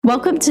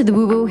Welcome to the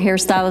Woo Woo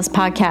Hairstylist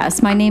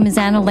Podcast. My name is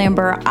Anna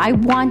Lambert. I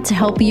want to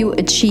help you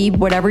achieve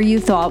whatever you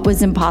thought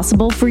was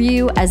impossible for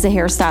you as a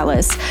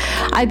hairstylist.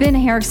 I've been a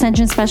hair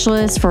extension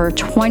specialist for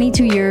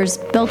 22 years,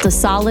 built a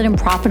solid and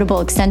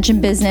profitable extension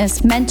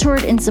business,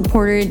 mentored and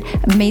supported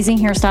amazing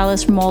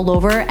hairstylists from all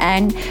over,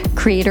 and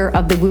creator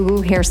of the Woo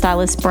Woo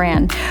Hairstylist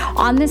brand.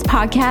 On this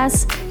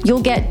podcast,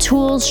 you'll get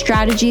tools,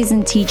 strategies,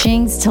 and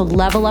teachings to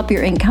level up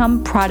your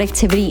income,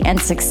 productivity, and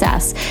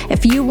success.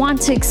 If you want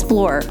to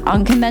explore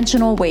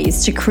unconventional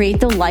ways to create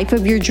the life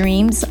of your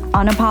dreams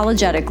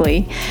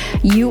unapologetically,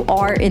 you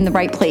are in the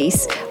right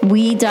place.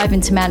 We dive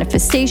into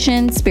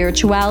manifestation,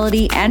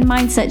 spirituality, and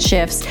mindset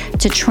shifts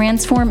to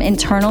transform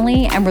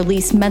internally and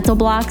release mental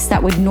blocks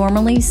that would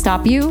normally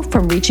stop you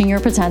from reaching your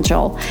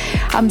potential.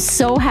 I'm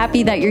so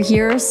happy that you're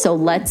here, so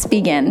let's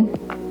begin.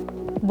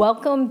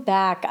 Welcome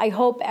back. I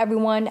hope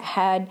everyone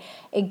had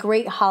a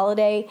great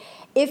holiday.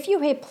 If you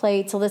hit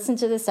play to listen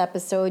to this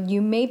episode,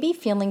 you may be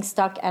feeling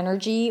stuck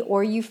energy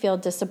or you feel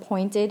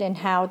disappointed in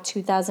how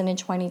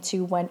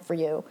 2022 went for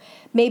you.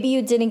 Maybe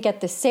you didn't get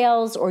the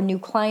sales or new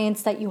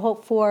clients that you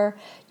hoped for.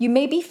 You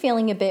may be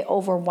feeling a bit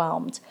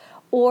overwhelmed,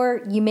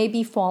 or you may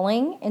be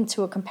falling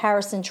into a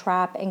comparison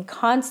trap and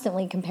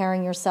constantly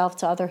comparing yourself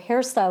to other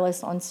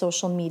hairstylists on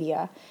social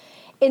media.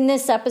 In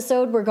this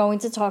episode, we're going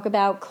to talk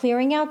about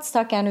clearing out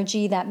stuck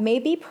energy that may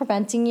be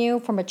preventing you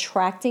from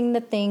attracting the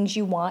things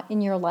you want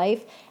in your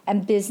life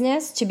and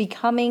business to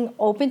becoming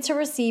open to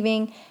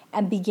receiving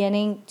and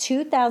beginning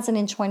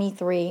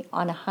 2023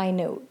 on a high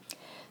note.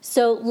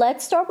 So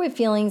let's start with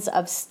feelings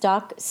of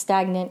stuck,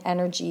 stagnant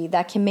energy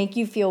that can make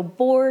you feel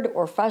bored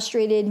or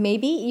frustrated,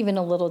 maybe even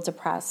a little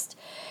depressed.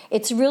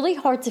 It's really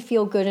hard to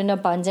feel good and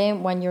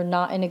abundant when you're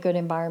not in a good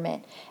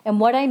environment. And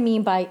what I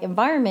mean by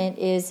environment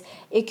is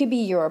it could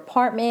be your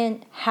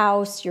apartment,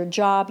 house, your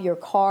job, your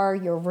car,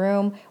 your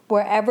room,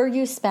 wherever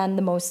you spend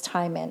the most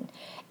time in.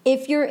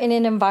 If you're in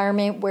an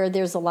environment where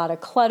there's a lot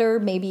of clutter,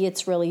 maybe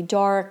it's really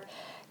dark,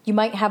 you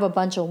might have a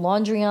bunch of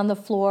laundry on the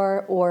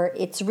floor, or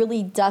it's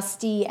really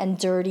dusty and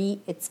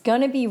dirty, it's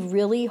going to be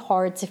really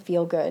hard to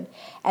feel good.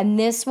 And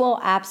this will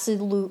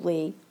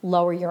absolutely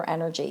lower your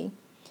energy.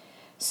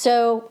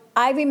 So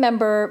I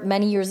remember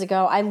many years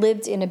ago, I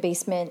lived in a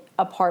basement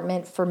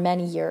apartment for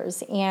many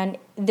years, and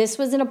this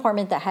was an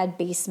apartment that had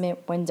basement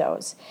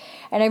windows.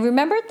 And I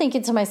remember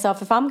thinking to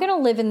myself, if I'm going to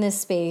live in this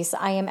space,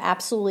 I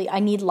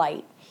need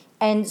light.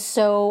 And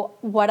so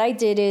what I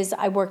did is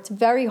I worked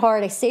very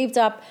hard. I saved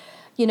up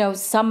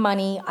some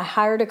money. I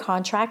hired a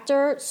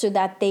contractor so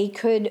that they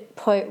could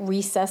put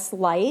recessed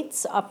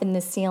lights up in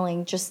the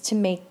ceiling just to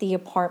make the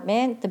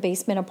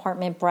basement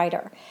apartment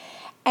brighter.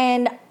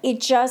 And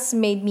it just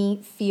made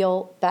me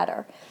feel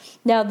better.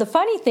 Now, the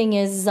funny thing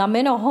is I'm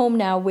in a home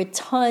now with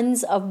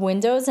tons of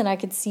windows, and I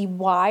could see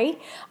why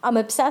I'm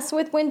obsessed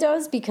with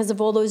windows because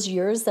of all those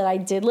years that I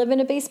did live in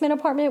a basement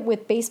apartment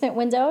with basement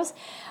windows.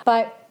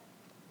 But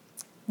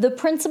the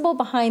principle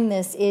behind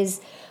this is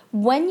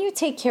when you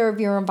take care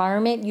of your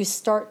environment, you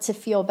start to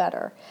feel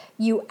better.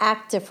 You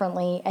act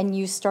differently and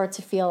you start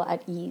to feel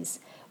at ease.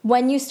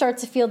 When you start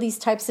to feel these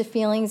types of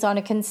feelings on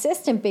a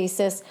consistent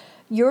basis,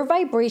 your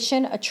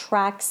vibration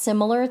attracts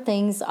similar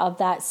things of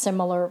that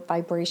similar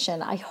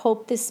vibration. I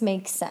hope this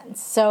makes sense.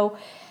 So,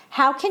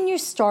 how can you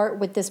start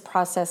with this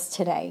process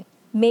today?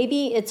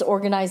 Maybe it's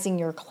organizing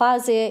your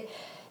closet.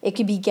 It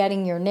could be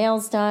getting your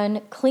nails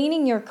done,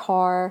 cleaning your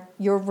car,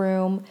 your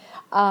room.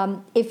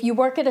 If you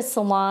work at a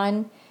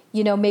salon,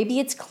 maybe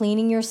it's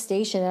cleaning your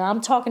station. And I'm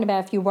talking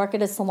about if you work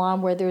at a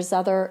salon where there's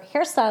other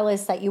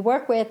hairstylists that you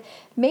work with,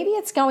 maybe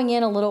it's going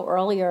in a little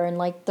earlier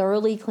and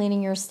thoroughly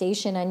cleaning your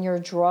station and your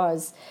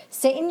drawers.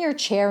 Sit in your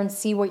chair and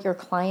see what your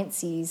client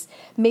sees.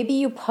 Maybe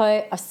you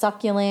put a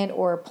succulent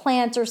or a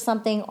plant or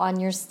something on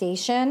your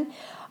station.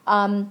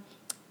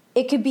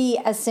 It could be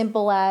as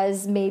simple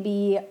as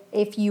maybe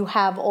if you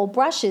have old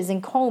brushes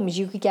and combs,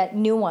 you could get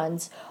new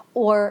ones,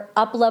 or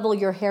up-level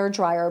your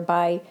hairdryer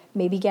by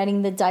maybe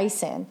getting the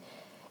Dyson.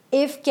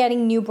 If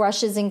getting new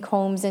brushes and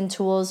combs and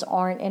tools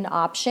aren't an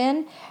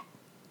option,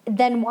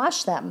 then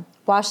wash them.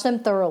 Wash them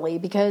thoroughly,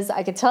 because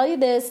I can tell you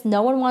this,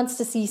 no one wants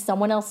to see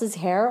someone else's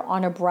hair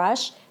on a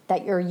brush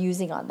that you're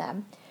using on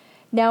them.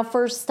 Now,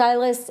 for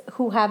stylists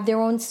who have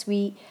their own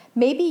suite,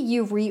 maybe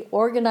you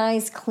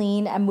reorganize,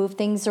 clean, and move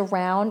things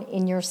around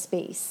in your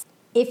space.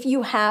 If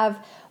you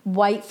have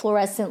white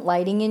fluorescent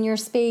lighting in your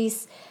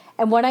space,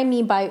 and what I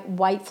mean by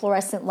white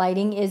fluorescent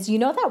lighting is,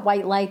 that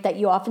white light that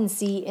you often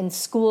see in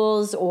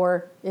schools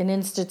or an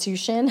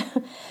institution,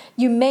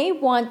 you may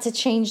want to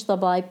change the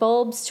light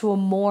bulbs to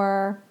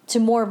more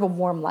of a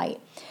warm light.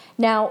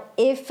 Now,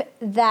 if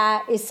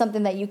that is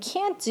something that you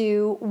can't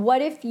do,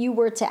 what if you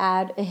were to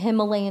add a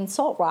Himalayan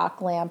salt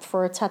rock lamp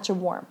for a touch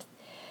of warmth?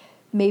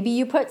 Maybe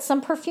you put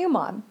some perfume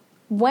on.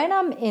 When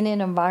I'm in an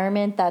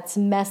environment that's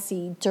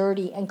messy,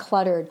 dirty, and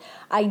cluttered,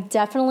 I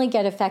definitely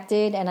get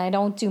affected and I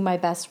don't do my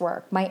best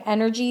work. My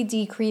energy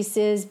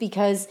decreases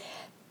because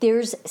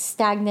there's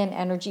stagnant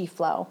energy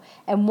flow.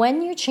 And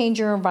when you change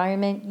your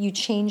environment, you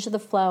change the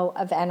flow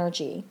of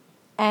energy.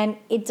 And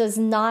it does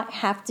not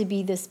have to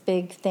be this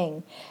big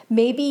thing.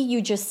 Maybe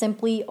you just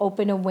simply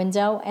open a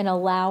window and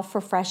allow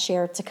for fresh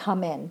air to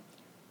come in.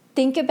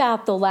 Think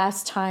about the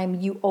last time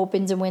you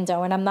opened a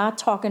window, and I'm not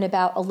talking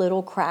about a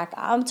little crack.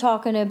 I'm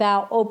talking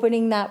about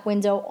opening that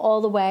window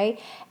all the way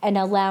and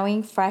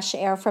allowing fresh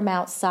air from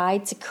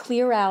outside to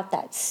clear out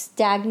that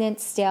stagnant,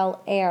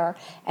 stale air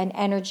and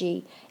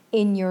energy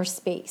in your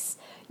space.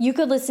 You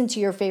could listen to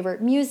your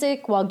favorite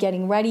music while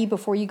getting ready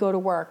before you go to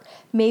work.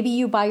 Maybe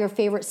you buy your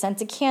favorite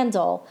scented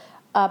candle,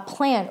 a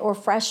plant, or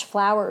fresh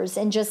flowers,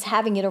 and just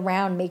having it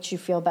around makes you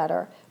feel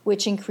better,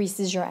 which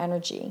increases your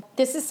energy.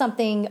 This is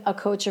something a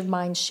coach of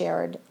mine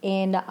shared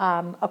in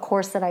a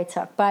course that I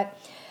took. But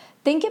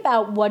think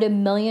about what a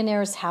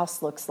millionaire's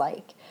house looks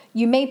like.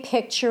 You may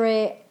picture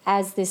it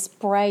as this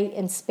bright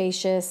and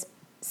spacious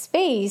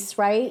space,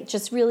 right?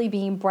 Just really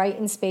being bright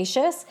and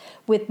spacious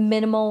with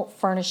minimal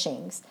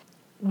furnishings.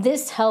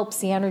 This helps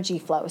the energy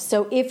flow.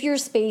 So if your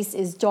space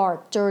is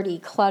dark, dirty,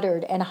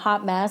 cluttered, and a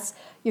hot mess,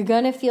 you're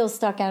going to feel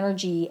stuck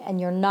energy and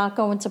you're not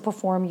going to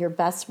perform your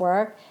best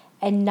work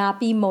and not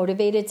be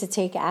motivated to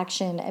take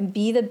action and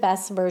be the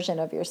best version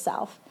of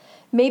yourself.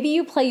 Maybe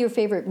you play your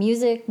favorite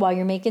music while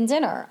you're making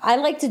dinner. I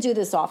like to do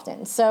this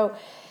often. So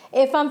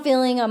if I'm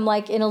feeling I'm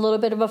like in a little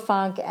bit of a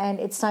funk and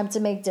it's time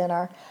to make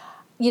dinner,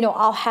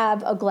 I'll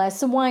have a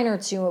glass of wine or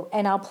two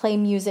and I'll play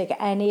music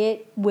and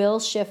it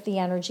will shift the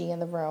energy in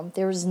the room.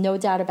 There's no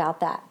doubt about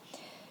that.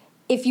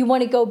 If you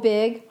want to go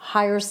big,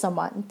 hire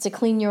someone to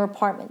clean your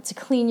apartment, to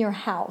clean your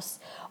house,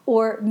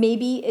 or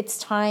maybe it's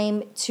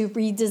time to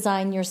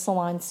redesign your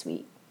salon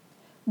suite.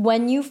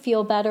 When you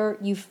feel better,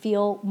 you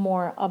feel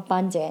more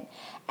abundant.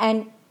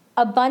 And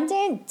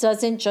abundant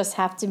doesn't just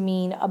have to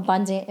mean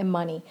abundant in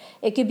money.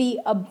 It could be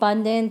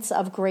abundance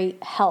of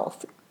great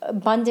health,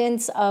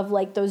 abundance of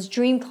like those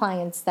dream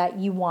clients that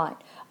you want,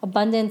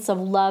 abundance of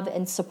love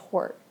and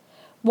support.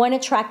 When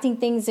attracting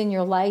things in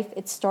your life,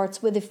 it starts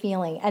with a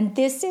feeling. And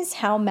this is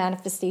how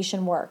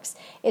manifestation works.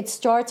 It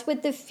starts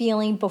with the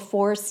feeling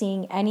before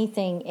seeing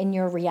anything in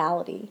your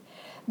reality.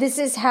 This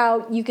is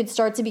how you could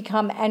start to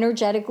become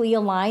energetically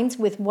aligned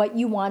with what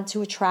you want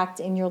to attract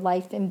in your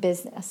life and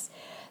business.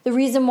 The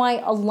reason why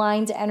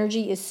aligned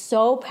energy is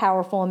so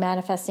powerful in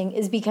manifesting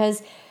is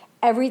because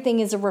everything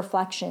is a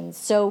reflection.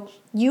 So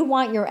you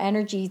want your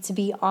energy to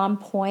be on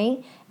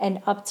point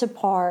and up to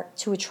par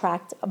to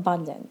attract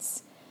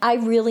abundance. I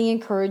really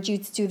encourage you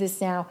to do this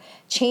now.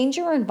 Change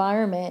your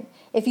environment.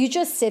 If you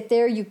just sit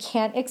there, you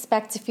can't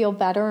expect to feel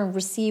better and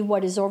receive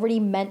what is already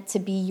meant to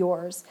be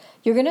yours.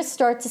 You're going to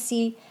start to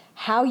see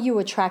how you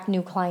attract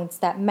new clients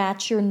that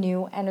match your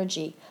new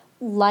energy.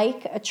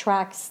 Like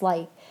attracts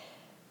like.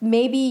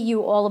 Maybe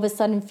you all of a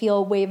sudden feel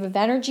a wave of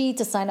energy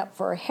to sign up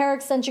for a hair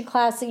extension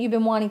class that you've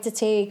been wanting to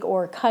take,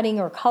 or a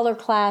cutting or color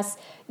class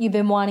you've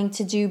been wanting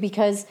to do,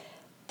 because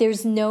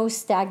there's no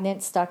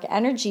stagnant, stuck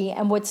energy.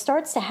 And what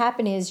starts to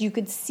happen is you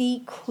could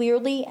see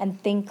clearly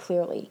and think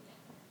clearly.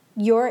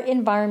 Your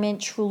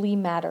environment truly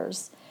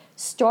matters.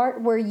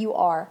 Start where you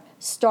are.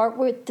 Start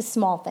with the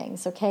small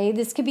things, okay?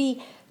 This could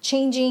be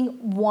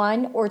changing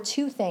one or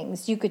two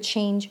things you could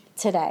change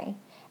today.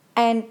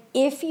 And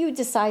if you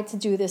decide to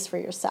do this for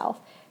yourself,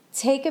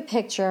 take a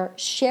picture,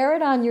 share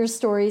it on your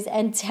stories,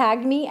 and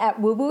tag me at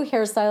Woo Woo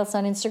Hairstylist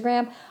on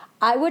Instagram.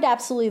 I would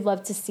absolutely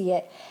love to see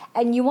it.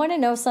 And you want to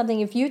know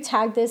something? If you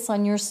tag this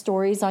on your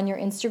stories on your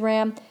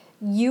Instagram,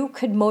 you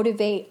could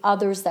motivate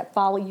others that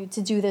follow you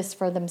to do this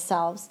for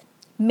themselves.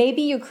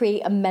 Maybe you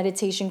create a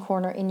meditation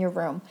corner in your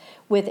room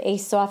with a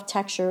soft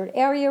textured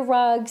area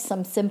rug,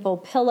 some simple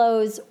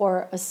pillows,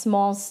 or a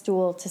small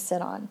stool to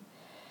sit on.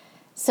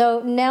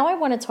 So now I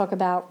want to talk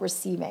about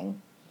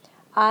receiving.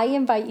 I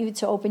invite you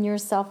to open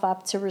yourself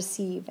up to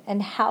receive.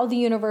 And how the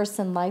universe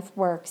and life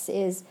works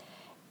is,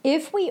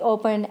 if we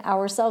open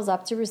ourselves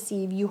up to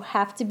receive, you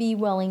have to be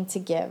willing to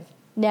give.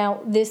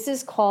 Now, this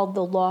is called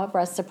the law of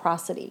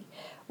reciprocity.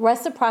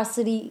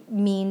 Reciprocity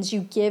means you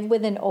give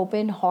with an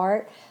open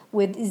heart,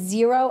 with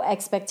zero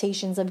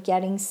expectations of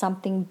getting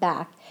something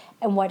back.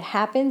 And what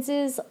happens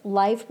is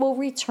life will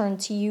return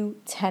to you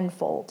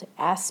tenfold.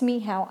 Ask me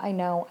how I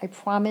know. I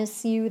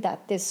promise you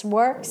that this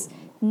works.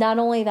 Not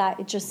only that,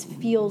 it just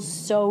feels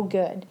so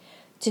good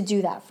to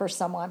do that for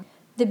someone.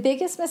 The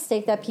biggest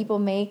mistake that people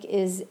make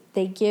is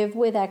they give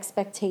with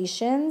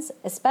expectations,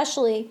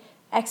 especially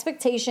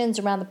expectations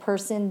around the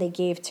person they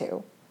gave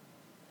to.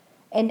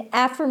 An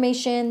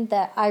affirmation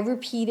that I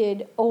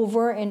repeated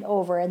over and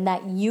over, and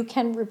that you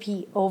can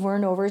repeat over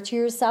and over to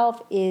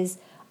yourself, is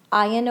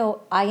I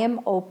am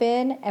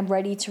open and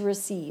ready to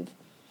receive.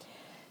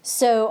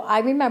 So I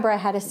remember I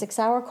had a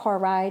 6-hour car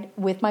ride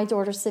with my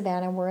daughter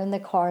Savannah. We're in the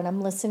car and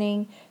I'm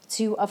listening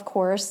to, of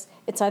course,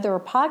 it's either a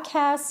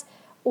podcast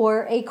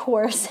or a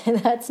course.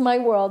 That's my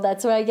world.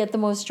 That's what I get the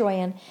most joy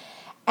in.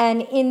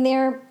 And in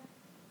there,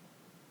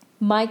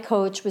 my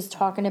coach was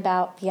talking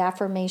about the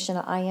affirmation,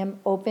 I am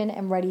open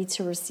and ready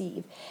to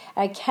receive.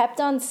 I kept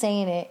on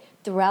saying it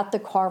throughout the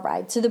car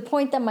ride, to the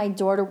point that my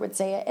daughter would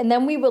say it. And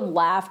then we would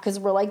laugh because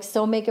we're like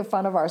so making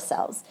fun of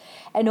ourselves.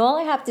 And all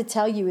I have to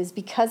tell you is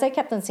because I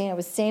kept on saying, I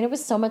was saying it with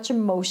so much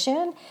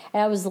emotion,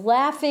 and I was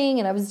laughing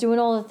and I was doing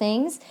all the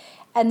things.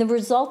 And the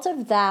result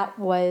of that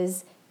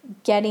was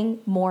getting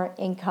more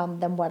income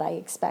than what I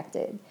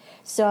expected.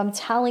 So I'm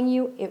telling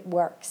you, it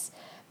works.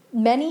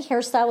 Many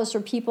hairstylists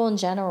or people in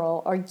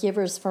general are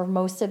givers for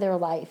most of their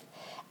life,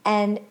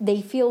 and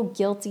they feel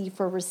guilty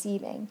for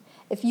receiving.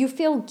 If you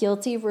feel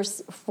guilty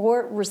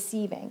for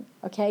receiving,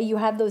 okay, you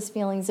have those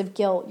feelings of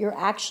guilt, you're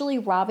actually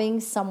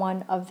robbing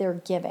someone of their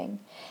giving.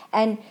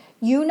 And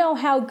you know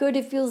how good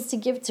it feels to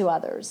give to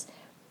others.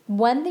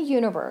 When the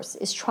universe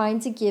is trying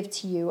to give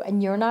to you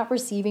and you're not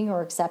receiving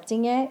or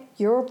accepting it,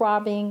 you're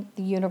robbing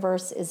the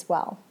universe as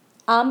well.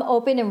 I'm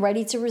open and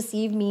ready to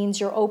receive means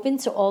you're open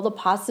to all the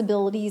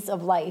possibilities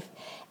of life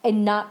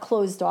and not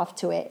closed off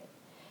to it.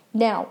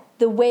 Now,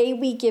 the way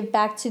we give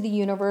back to the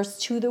universe,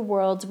 to the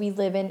world we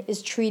live in,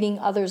 is treating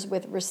others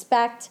with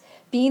respect,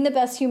 being the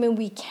best human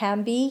we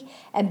can be,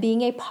 and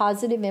being a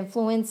positive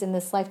influence in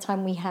this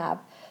lifetime we have.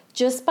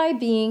 Just by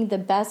being the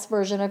best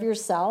version of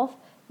yourself,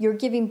 you're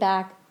giving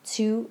back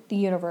to the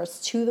universe,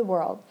 to the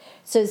world.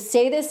 So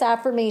say this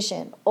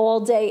affirmation all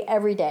day,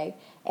 every day,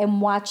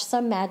 and watch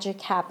some magic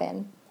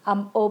happen.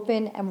 I'm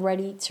open and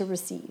ready to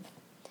receive.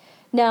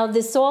 Now,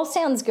 this all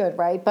sounds good,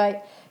 right?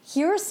 But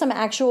here are some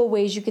actual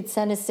ways you could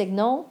send a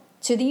signal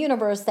to the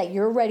universe that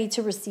you're ready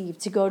to receive,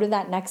 to go to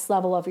that next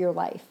level of your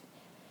life.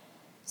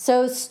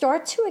 So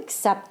start to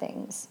accept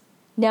things.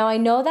 Now, I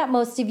know that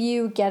most of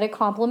you get a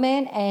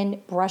compliment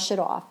and brush it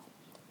off.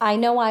 I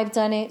know I've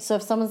done it. So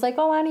if someone's like,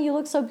 oh, Annie, you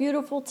look so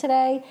beautiful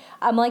today.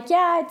 I'm like,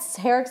 yeah, it's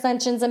hair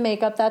extensions and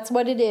makeup. That's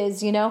what it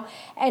is, you know?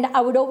 And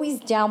I would always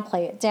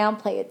downplay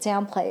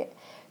it.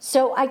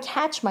 So I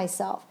catch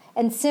myself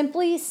and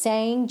simply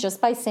saying, just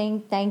by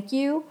saying thank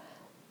you,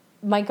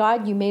 my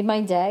God, you made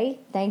my day.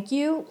 Thank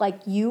you. Like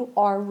you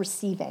are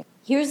receiving.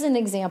 Here's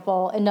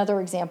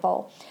another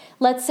example.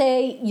 Let's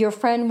say your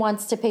friend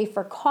wants to pay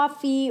for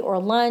coffee or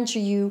lunch, or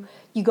you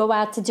go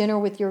out to dinner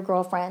with your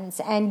girlfriends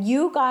and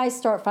you guys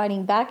start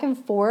fighting back and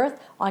forth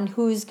on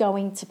who's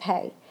going to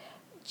pay.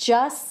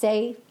 Just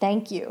say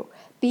thank you.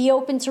 Be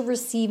open to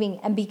receiving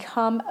and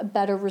become a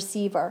better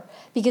receiver,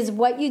 because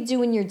what you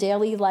do in your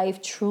daily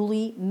life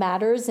truly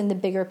matters in the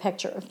bigger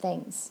picture of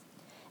things.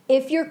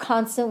 If you're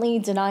constantly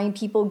denying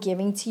people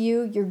giving to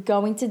you, you're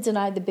going to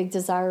deny the big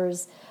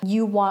desires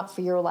you want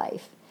for your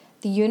life.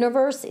 The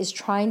universe is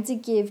trying to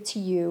give to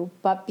you,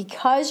 but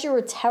because you're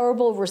a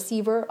terrible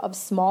receiver of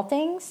small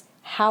things,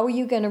 how are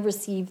you going to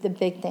receive the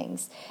big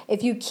things?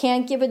 If you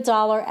can't give $1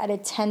 out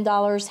of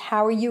 $10,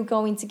 how are you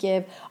going to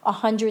give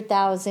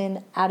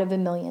 100,000 out of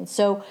 1,000,000?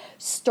 So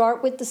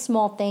start with the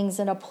small things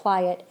and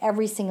apply it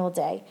every single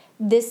day.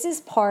 This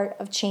is part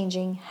of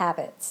changing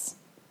habits.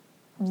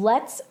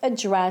 Let's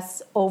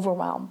address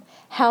overwhelm.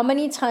 How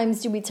many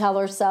times do we tell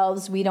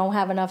ourselves we don't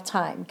have enough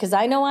time? Because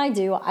I know I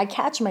do. I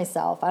catch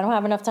myself. I don't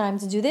have enough time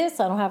to do this.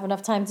 I don't have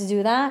enough time to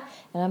do that.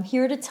 And I'm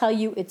here to tell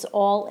you it's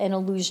all an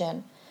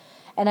illusion.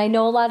 And I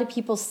know a lot of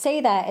people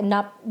say that and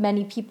not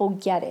many people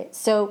get it.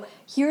 So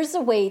here's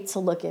a way to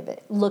look at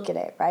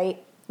it,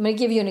 right? I'm going to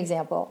give you an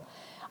example.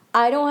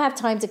 I don't have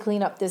time to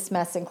clean up this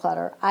mess and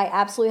clutter. I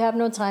absolutely have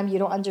no time. You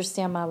don't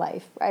understand my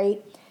life,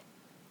 right?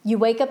 You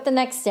wake up the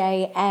next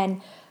day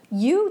and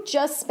you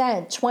just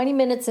spent 20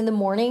 minutes in the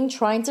morning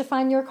trying to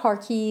find your car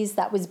keys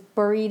that was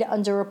buried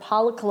under a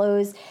pile of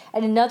clothes,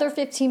 and another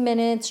 15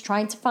 minutes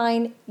trying to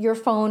find your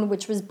phone,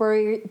 which was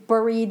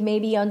buried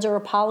maybe under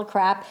a pile of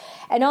crap.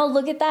 And oh,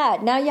 look at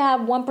that. Now you have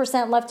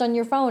 1% left on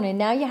your phone, and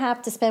now you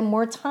have to spend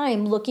more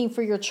time looking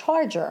for your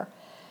charger.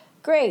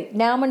 Great.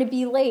 Now I'm going to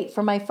be late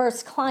for my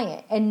first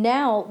client. And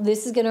now now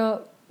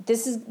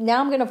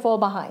I'm going to fall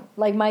behind.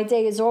 Like my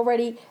day has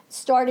already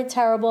started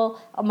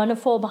terrible. I'm going to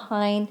fall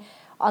behind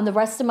on the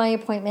rest of my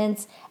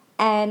appointments,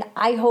 and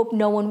I hope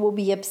no one will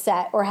be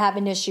upset or have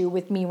an issue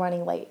with me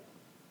running late.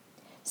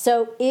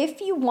 So if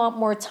you want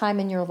more time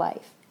in your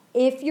life,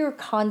 if you're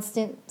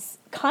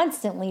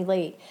constantly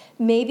late,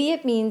 maybe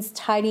it means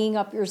tidying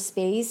up your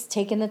space,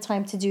 taking the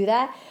time to do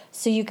that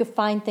so you could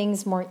find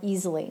things more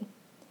easily.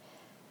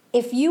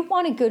 If you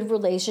want a good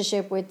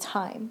relationship with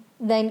time,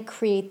 then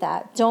create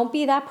that. Don't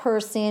be that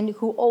person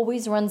who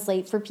always runs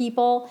late for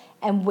people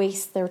and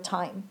wastes their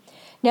time.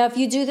 Now, if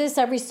you do this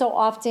every so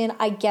often,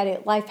 I get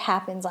it. Life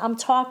happens. I'm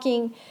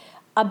talking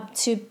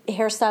to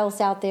hairstylists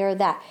out there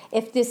that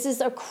if this is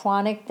a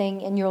chronic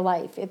thing in your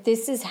life, if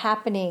this is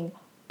happening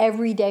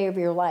every day of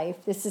your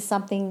life, this is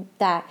something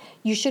that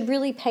you should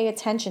really pay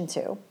attention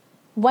to.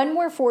 When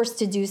we're forced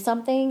to do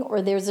something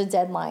or there's a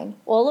deadline,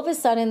 all of a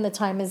sudden the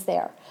time is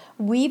there.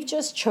 We've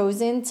just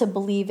chosen to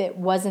believe it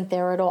wasn't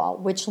there at all,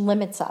 which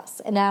limits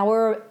us and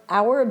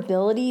our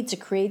ability to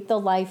create the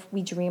life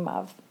we dream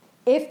of.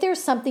 If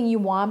there's something you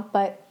want,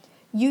 but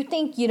you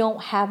think you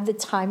don't have the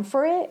time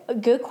for it, a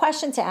good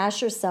question to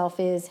ask yourself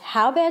is,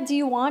 how bad do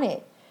you want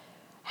it?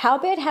 How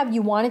bad have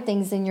you wanted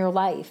things in your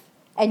life?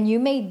 And you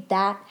made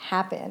that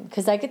happen?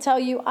 Because I could tell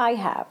you I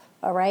have.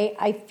 all right?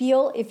 I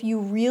feel if you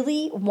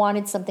really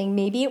wanted something,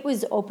 maybe it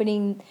was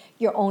opening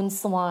your own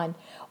salon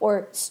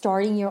or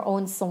starting your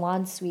own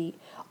salon suite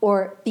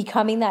or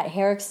becoming that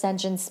hair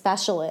extension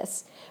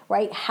specialist,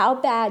 right? How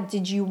bad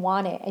did you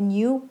want it? And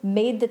you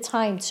made the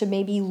time to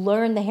maybe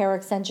learn the hair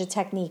extension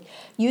technique.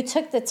 You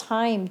took the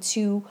time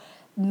to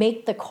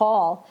make the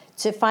call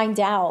to find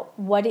out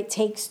what it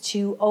takes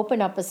to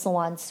open up a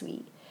salon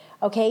suite.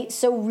 Okay,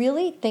 so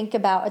really think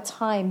about a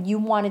time you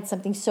wanted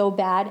something so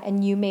bad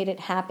and you made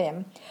it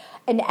happen.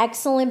 An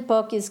excellent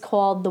book is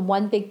called The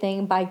One Big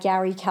Thing by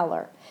Gary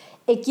Keller.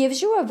 It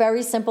gives you a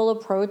very simple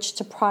approach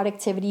to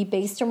productivity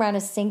based around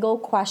a single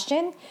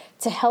question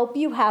to help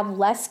you have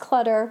less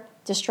clutter,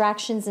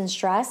 distractions, and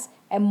stress,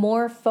 and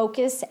more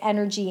focus,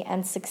 energy,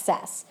 and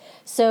success.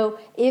 So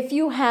if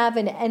you have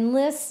an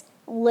endless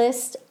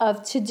list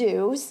of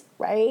to-dos,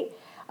 right?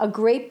 A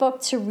great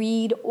book to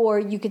read, or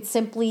you could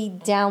simply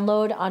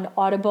download on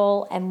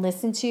Audible and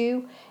listen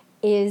to,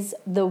 is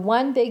The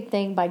One Big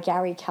Thing by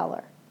Gary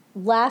Keller.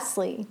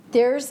 Lastly,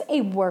 there's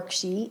a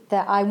worksheet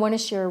that I want to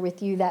share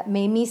with you that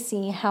made me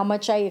see how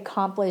much I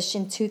accomplished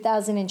in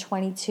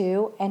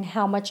 2022 and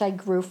how much I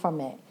grew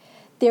from it.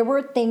 There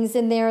were things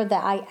in there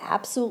that I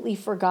absolutely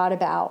forgot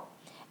about,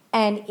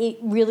 and it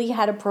really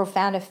had a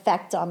profound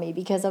effect on me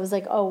because I was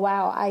like, oh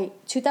wow,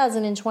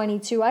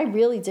 2022, I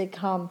really did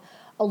come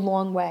a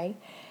long way.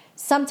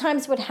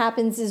 Sometimes what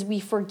happens is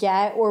we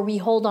forget or we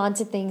hold on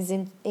to things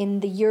in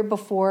the year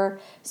before.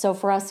 So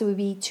for us, it would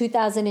be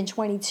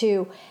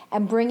 2022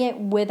 and bring it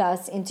with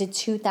us into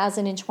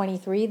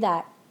 2023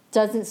 that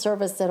doesn't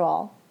serve us at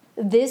all.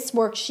 This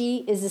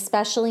worksheet is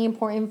especially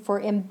important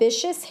for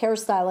ambitious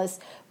hairstylists,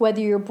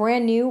 whether you're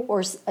brand new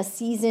or a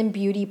seasoned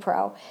beauty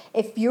pro.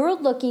 If you're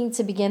looking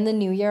to begin the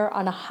new year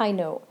on a high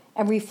note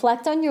and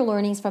reflect on your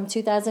learnings from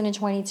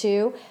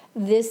 2022,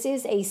 this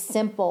is a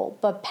simple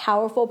but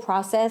powerful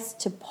process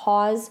to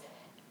pause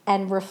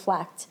and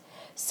reflect.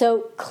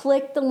 So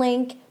click the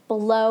link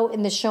below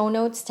in the show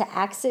notes to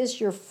access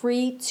your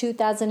free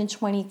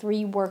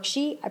 2023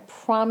 worksheet. I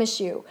promise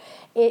you,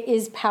 it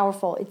is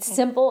powerful. It's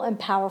simple and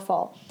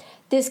powerful.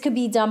 This could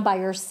be done by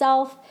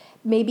yourself.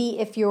 Maybe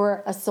if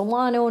you're a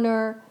salon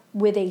owner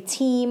with a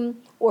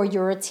team, or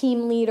you're a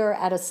team leader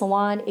at a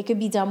salon, it could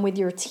be done with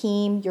your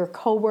team, your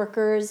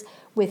coworkers,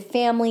 with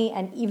family,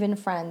 and even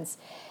friends.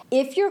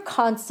 If you're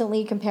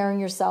constantly comparing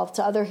yourself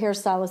to other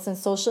hairstylists on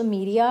social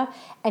media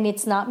and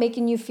it's not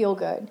making you feel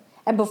good,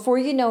 and before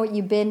you know it,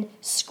 you've been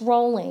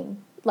scrolling,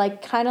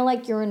 kind of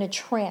like you're in a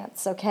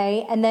trance,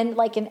 okay? And then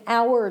like an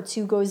hour or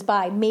two goes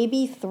by,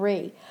 maybe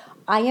 3.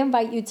 I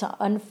invite you to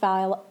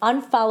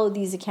unfollow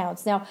these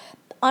accounts. Now,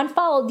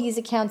 unfollow these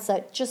accounts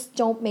that just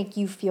don't make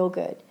you feel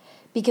good.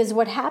 Because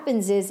what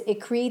happens is it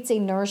creates a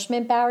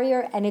nourishment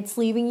barrier and it's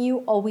leaving you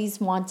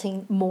always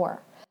wanting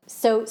more.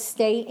 So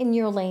stay in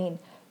your lane.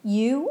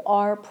 You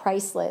are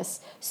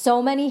priceless.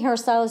 So many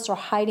hairstylists are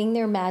hiding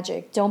their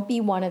magic. Don't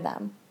be one of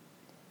them.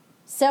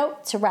 So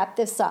to wrap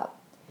this up,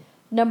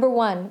 number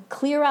 1,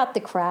 clear out the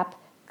crap.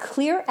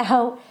 Clear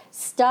out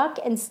stuck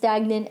and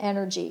stagnant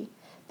energy.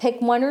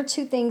 Pick 1 or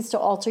 2 things to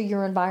alter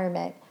your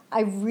environment.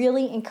 I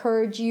really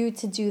encourage you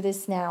to do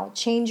this now.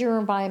 Change your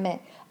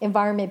environment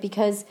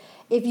because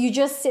if you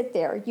just sit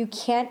there, you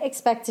can't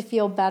expect to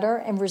feel better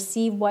and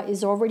receive what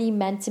is already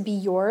meant to be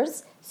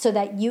yours so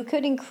that you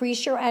could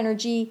increase your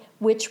energy,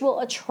 which will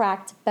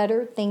attract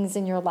better things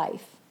in your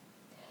life.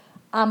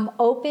 I'm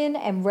open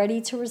and ready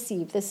to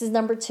receive. This is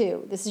number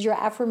 2. This is your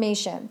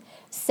affirmation.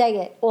 Say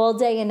it all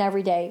day and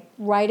every day.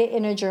 Write it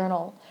in a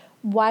journal.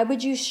 Why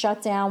would you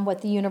shut down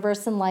what the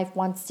universe and life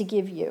wants to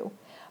give you?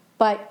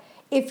 But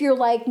if you're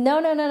like,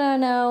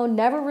 no,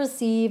 never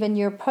receive, and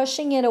you're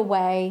pushing it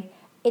away,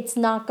 it's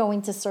not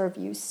going to serve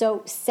you.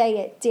 So say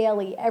it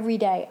daily, every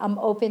day. I'm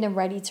open and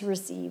ready to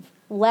receive.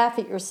 Laugh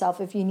at yourself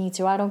if you need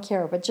to. I don't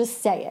care, but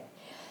just say it.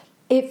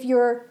 If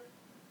you're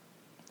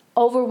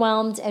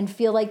overwhelmed and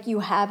feel like you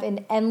have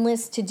an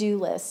endless to-do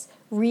list,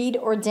 read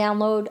or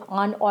download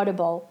on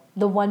Audible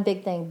The One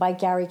Big Thing by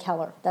Gary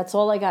Keller. That's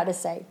all I got to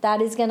say.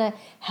 That is going to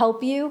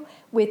help you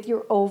with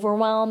your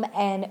overwhelm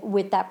and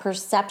with that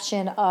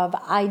perception of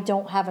I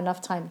don't have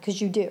enough time,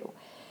 because you do.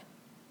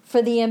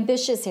 For the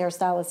ambitious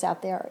hairstylists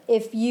out there,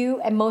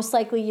 and most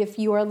likely if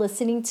you are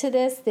listening to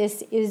this,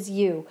 this is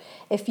you.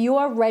 If you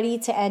are ready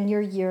to end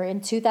your year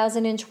in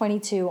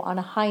 2022 on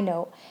a high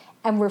note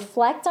and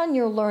reflect on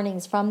your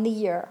learnings from the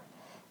year,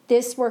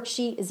 this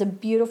worksheet is a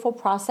beautiful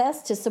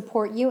process to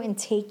support you in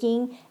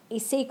taking a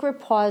sacred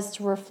pause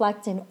to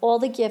reflect in all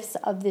the gifts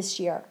of this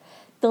year.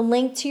 The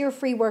link to your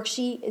free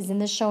worksheet is in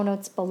the show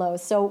notes below,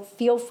 so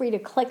feel free to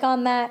click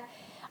on that.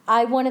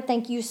 I want to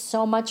thank you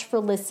so much for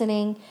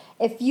listening.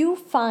 If you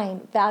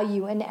find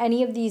value in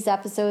any of these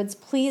episodes,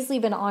 please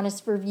leave an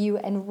honest review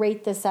and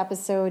rate this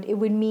episode. It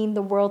would mean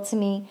the world to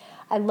me.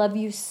 I love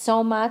you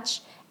so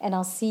much, and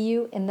I'll see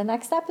you in the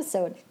next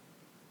episode.